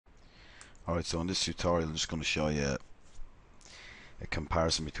Alright, so in this tutorial I'm just going to show you a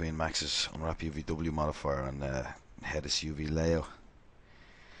comparison between Max's Unwrap Uvw modifier and Headus Uvlayout.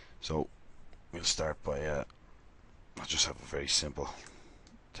 So we'll start by, I'll just have a very simple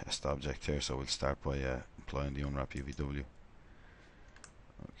test object here, so we'll start by applying the Unwrap Uvw.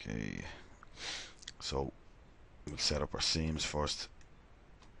 Okay, so we'll set up our seams first.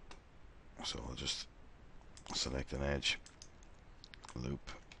 So I'll just select an edge,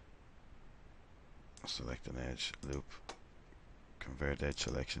 loop, select an edge, loop, convert edge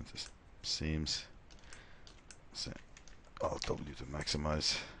selection to seams, set Alt W to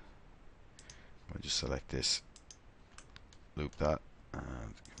maximize. I'll just select this, loop that,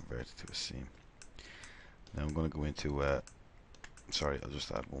 and convert it to a seam. Now I'm going to go into, sorry, I'll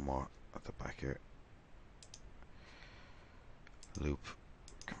just add one more at the back here. Loop,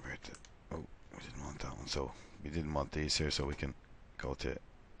 convert it. Oh, we didn't want that one, so we didn't want these here, so we can go to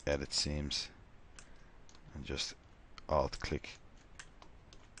edit seams and just Alt click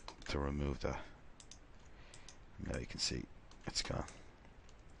to remove that. Now you can see it's gone.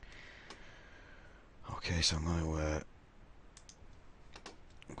 Okay, so I'm going to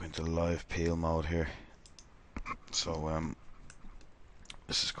go into live peel mode here. So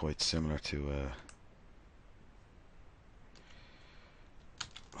this is quite similar to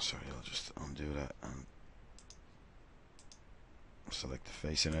sorry, I'll just undo that and select the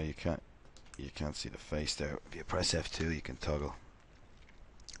face. You know, you can't see the face there. If you press F2 you can toggle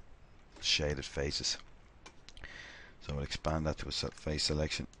shaded faces. So I'll expand that to a face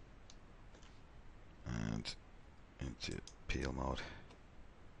selection and into peel mode.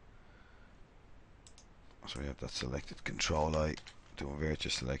 So we have that selected. Control I to invert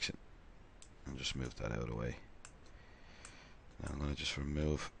your selection and just move that out of the way. Now I'm going to just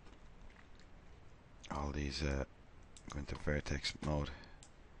remove all these, go into vertex mode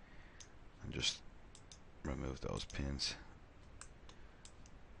and just remove those pins.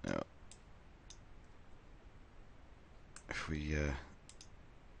 Now if we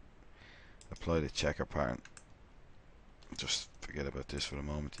apply the checker pattern, just forget about this for the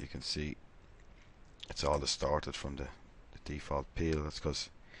moment. You can see it's all distorted from the default peel. That's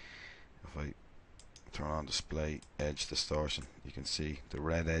because if I turn on display edge distortion, you can see the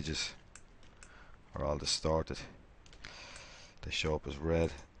red edges are all distorted. They show up as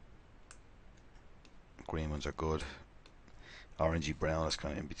red. Green ones are good. Orangey brown is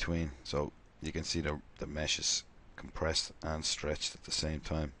kind of in between. So you can see the mesh is compressed and stretched at the same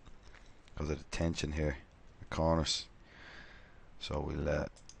time because of the tension here, the corners. So we're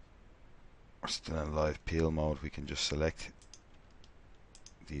still in live peel mode. We can just select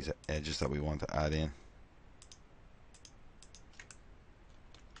these edges that we want to add in.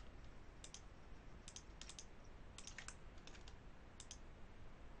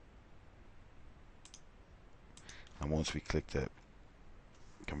 And once we click the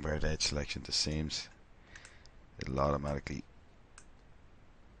convert edge selection to seams, it'll automatically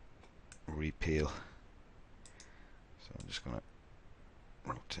repeel. So I'm just going to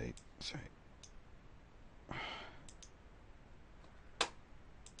rotate, sorry.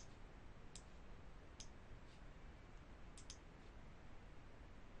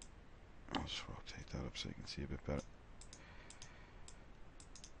 I'll just rotate that up so you can see a bit better.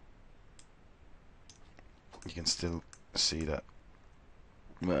 You can still see that,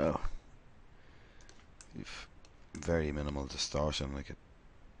 well, you've very minimal distortion. Like it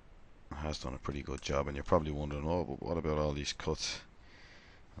has done a pretty good job, and you're probably wondering, oh, but what about all these cuts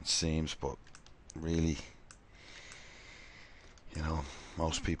and seams? But really, you know,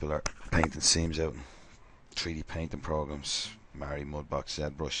 most people are painting seams out in 3D painting programs, Mari, Mudbox,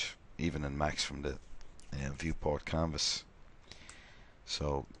 ZBrush, even in Max from the viewport canvas.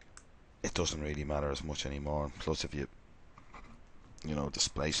 So it doesn't really matter as much anymore. And plus, if you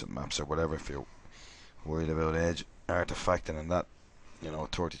displacement maps or whatever, if you're worried about edge artifacting and that,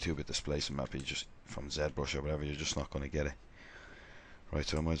 32-bit displacement map, you just from ZBrush or whatever, you're just not going to get it. Right,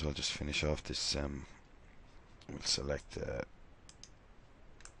 so I might as well just finish off this. We'll select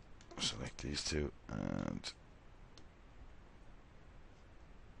these two and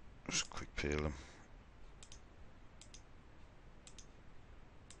just quick peel them.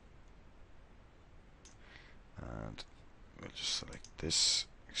 And we'll just select this,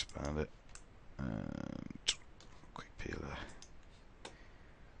 expand it, and quick peel that.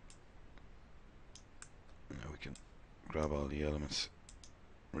 Now we can grab all the elements,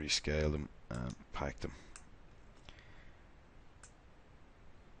 rescale them, and pack them.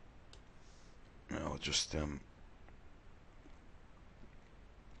 Now I'll just go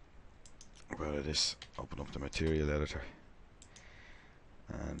out of this, open up the material editor,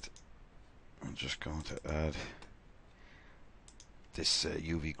 and just going to add this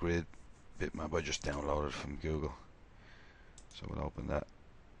UV grid bitmap. I just downloaded from Google. So we'll open that,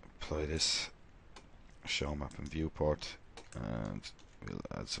 apply this, show map and viewport, and we'll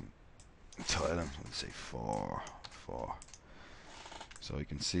add some tiling. We'll say 4. So you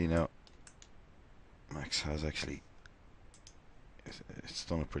can see now Max has actually, it's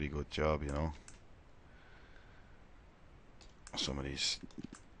done a pretty good job, you know. Some of these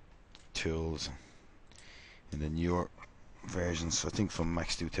tools in the newer versions, I think from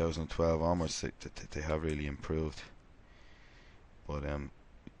Max 2012 onwards, they have really improved. But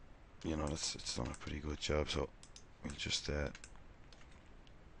you know, it's done a pretty good job. So we'll just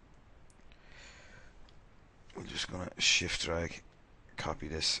we're just gonna shift drag, copy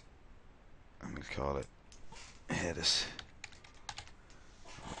this, and we'll call it Headus.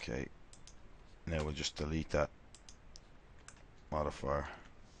 Okay, now we'll just delete that modifier,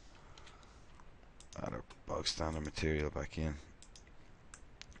 add our bog standard material back in,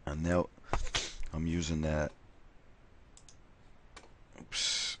 and now I'm using that.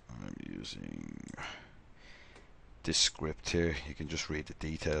 I'm using this script here. You can just read the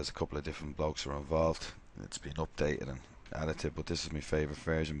details. A couple of different blokes are involved. It's been updated and added to, but this is my favourite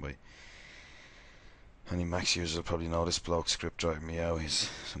version. By any Max users will probably know this bloke script driving me out. He's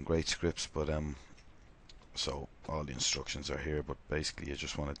some great scripts, but so all the instructions are here, but basically you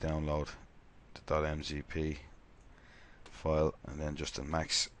just want to download the .mzp file, and then just in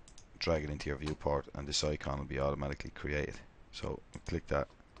Max drag it into your viewport, and this icon will be automatically created. So click that,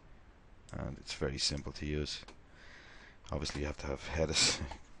 and it's very simple to use. Obviously you have to have Headus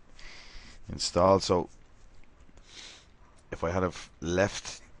installed. So if I had have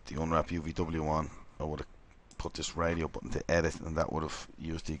left the Unwrap Uvw one, I would have put this radio button to edit, and that would have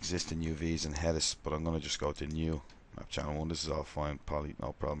used the existing UVs and Headus, but I'm going to just go to new map channel 1. This is all fine, poly,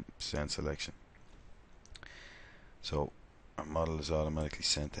 no problem. Send selection. So our model is automatically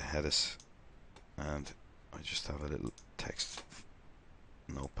sent to Headus, and I just have a little text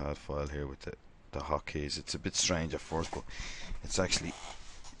notepad file here with the hotkeys. It's a bit strange at first, but it's actually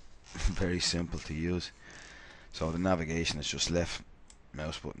very simple to use. So the navigation is just left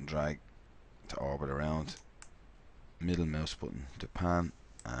mouse button drag to orbit around, middle mouse button to pan,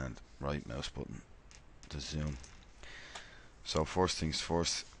 and right mouse button to zoom. So first things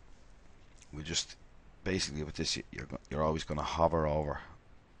first, we just basically with this you're always going to hover over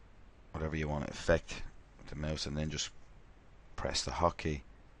whatever you want to affect with the mouse, and then just press the hotkey.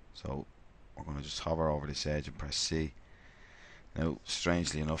 So we're going to just hover over this edge and press C. Now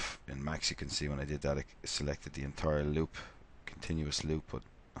strangely enough in Max you can see when I did that it selected the entire loop, continuous loop, but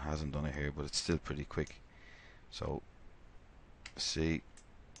it hasn't done it here, but it's still pretty quick. So C,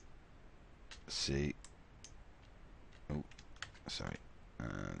 oh sorry,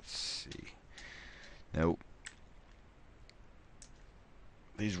 and C. Now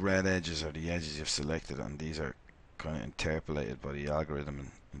these red edges are the edges you've selected, and these are kind of interpolated by the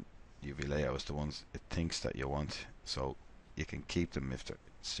algorithm, and Uvlayout is the ones it thinks that you want. So you can keep them if they're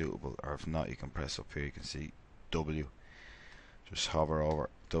suitable, or if not you can press up here. You can see W, just hover over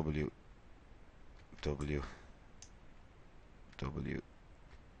W, W, W,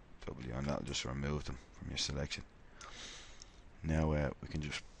 W, and that'll just remove them from your selection. Now we can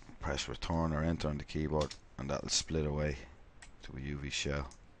just press return or enter on the keyboard, and that'll split away to a UV shell.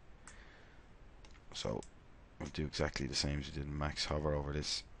 So we'll do exactly the same as we did in Max. Hover over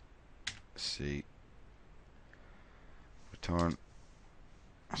this, C, return.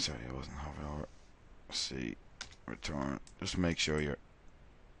 Sorry, I wasn't hovering over. C, return. Just make sure your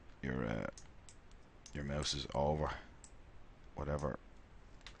mouse is over whatever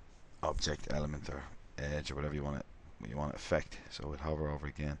object, element, or edge, or whatever you want to affect. So we'll hover over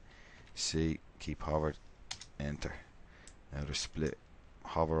again. C, keep hovered, enter. Now they're split.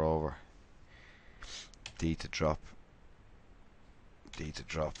 Hover over. D to drop. D to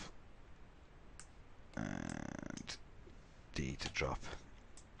drop. And D to drop.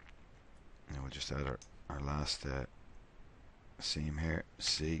 Now we'll just add our last seam here.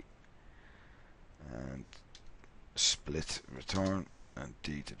 C. And split, return, and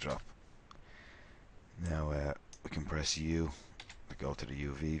D to drop. Now we can press U to go to the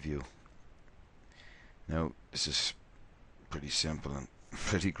UV view. Now this is pretty simple and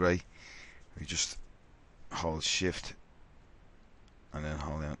pretty great. We just hold shift and then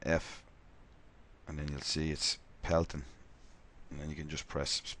hold down F, and then you'll see it's pelting, and then you can just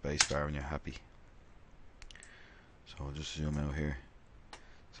press spacebar when you're happy. So I'll just zoom out here.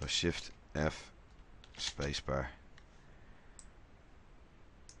 So shift F, spacebar,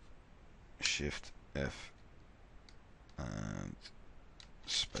 shift F, and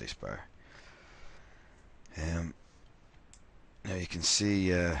spacebar. Now you can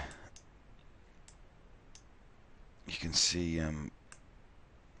see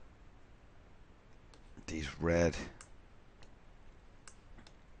these red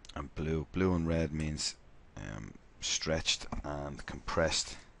and blue. Blue and red means stretched and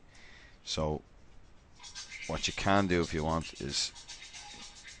compressed. So what you can do if you want is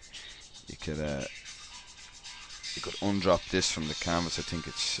you could undrop this from the canvas. I think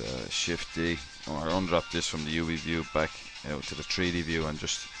it's Shift D, or undrop this from the UV view back out to the 3D view and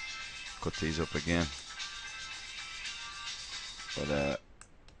just cut these up again. But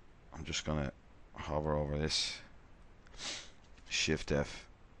I'm just gonna hover over this, Shift F,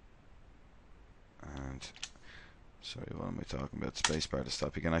 and sorry, what am I talking about? Spacebar to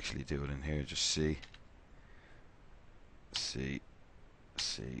stop. You can actually do it in here. Just C,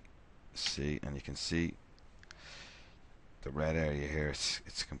 and you can see the red area here.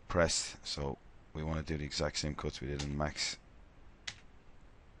 It's compressed, so we want to do the exact same cuts we did in Max.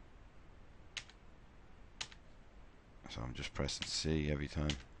 So I'm just pressing C every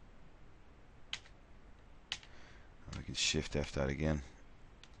time, and we can Shift F that again,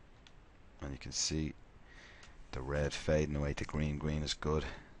 and you can see the red fading away to green. Green is good,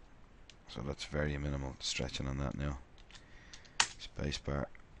 so that's very minimal stretching on that now. Spacebar.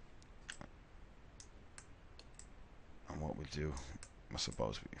 And what we'll do, I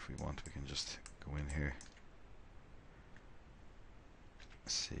suppose if we want, we can just go in here,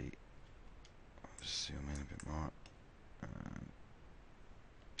 see, I'll just zoom in a bit more, and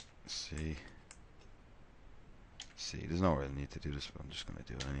see, there's no real need to do this, but I'm just going to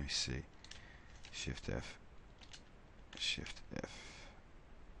do it anyway. See, Shift F, Shift F,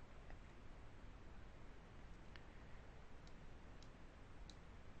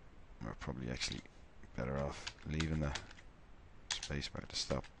 we're probably actually better off leaving the spacebar to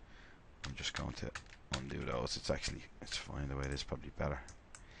stop. I'm just going to undo those. It's fine the way it is, probably better.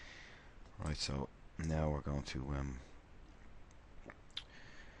 Right, so now we're going to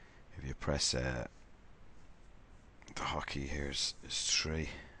if you press the hotkey here is 3,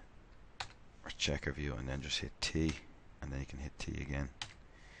 or checker view, and then just hit T, and then you can hit T again,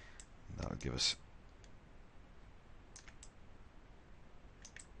 and that'll give us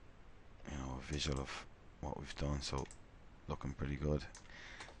a visual of what we've done. So looking pretty good.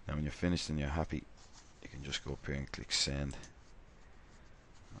 Now when you're finished and you're happy, you can just go up here and click send.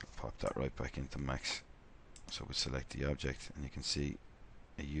 I'll pop that right back into Max. So we'll select the object, and you can see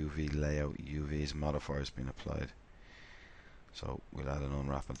a UV layout. UV's modifier has been applied. So we'll add an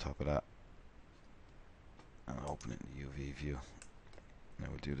unwrap on top of that and open it in the UV view. Now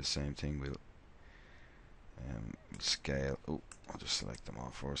we'll do the same thing. We'll scale. Oh, I'll just select them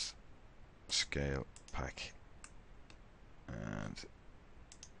all first. Scale, pack, and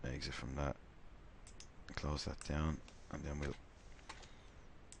exit from that. Close that down, and then we'll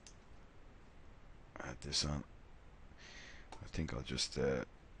add this on. I think I'll just yeah,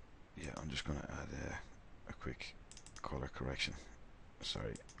 I'm just gonna add a quick color correction.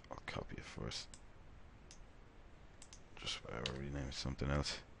 Sorry, I'll copy it first. Just whatever, rename it something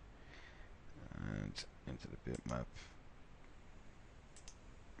else, and into the bitmap.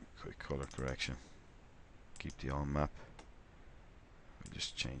 Quick color correction. Keep the all map. We'll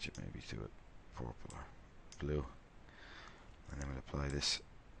just change it maybe to a purple or blue, and then we'll apply this.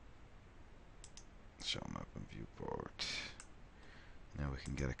 Show map and viewport. Now we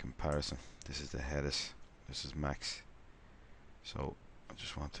can get a comparison. This is the Headus. This is Max. So I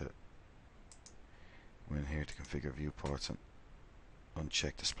just want to go in here to configure viewports and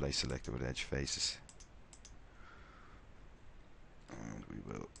uncheck display selector with edge faces, and we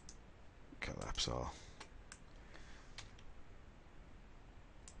will collapse all.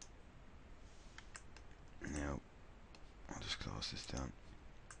 Now I'll just close this down.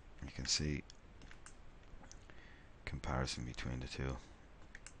 You can see comparison between the two.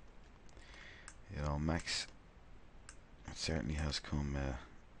 You know, Max, it certainly has come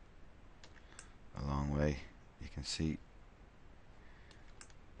a long way. You can see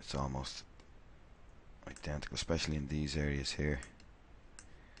it's almost identical, especially in these areas here.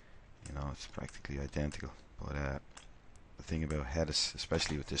 You know, it's practically identical. But the thing about Headus,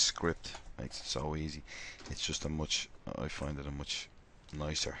 especially with this script, makes it so easy. It's just I find it a much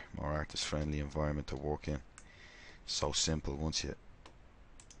nicer, more artist friendly environment to work in. So simple. Once you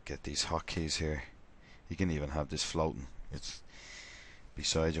get these hotkeys here, you can even have this floating. It's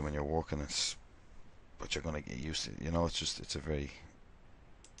beside you when you're working. But you're gonna get used to it. You know, it's a very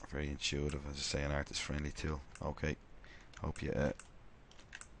intuitive, as I say, an artist friendly tool. Okay, hope you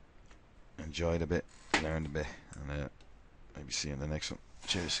enjoyed a bit, learned a bit, and maybe see you in the next one.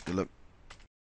 Cheers, good luck.